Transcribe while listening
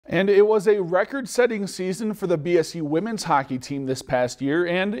And it was a record-setting season for the BSU women's hockey team this past year,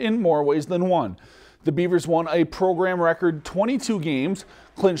 and in more ways than one. The Beavers won a program record 22 games,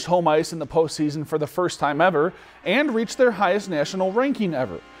 clinched home ice in the postseason for the first time ever, and reached their highest national ranking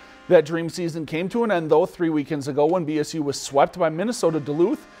ever. That dream season came to an end, though, 3 weekends ago when BSU was swept by Minnesota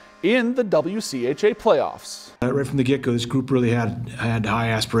Duluth in the WCHA playoffs. Right from the get-go, this group really had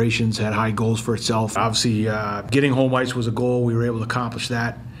high aspirations, had high goals for itself. Obviously, getting home ice was a goal. We were able to accomplish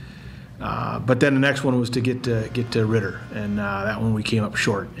that. But then the next one was to get to Ritter, and that one we came up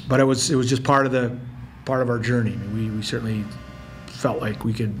short. But it was just part of our journey. I mean, we certainly felt like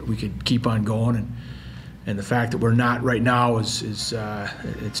we could keep on going, and the fact that we're not right now is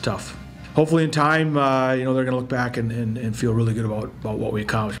it's tough. Hopefully, in time, they're going to look back and feel really good about what we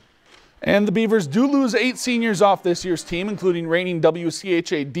accomplished. And the Beavers do lose 8 seniors off this year's team, including reigning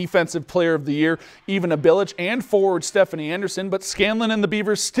WCHA Defensive Player of the Year, Ivana Bilic, and forward Stephanie Anderson, but Scanlon and the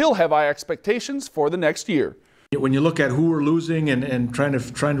Beavers still have high expectations for the next year. When you look at who we're losing and trying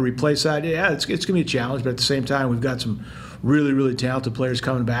to replace that, yeah, it's going to be a challenge, but at the same time, we've got some really, really talented players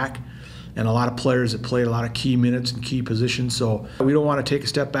coming back, and a lot of players that played a lot of key minutes and key positions. So we don't want to take a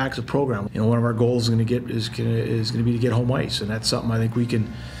step back as a program. One of our goals is going to be to get home ice, and that's something I think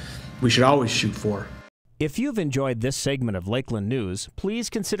we should always shoot for. If you've enjoyed this segment of Lakeland News,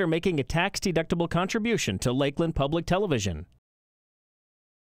 please consider making a tax-deductible contribution to Lakeland Public Television.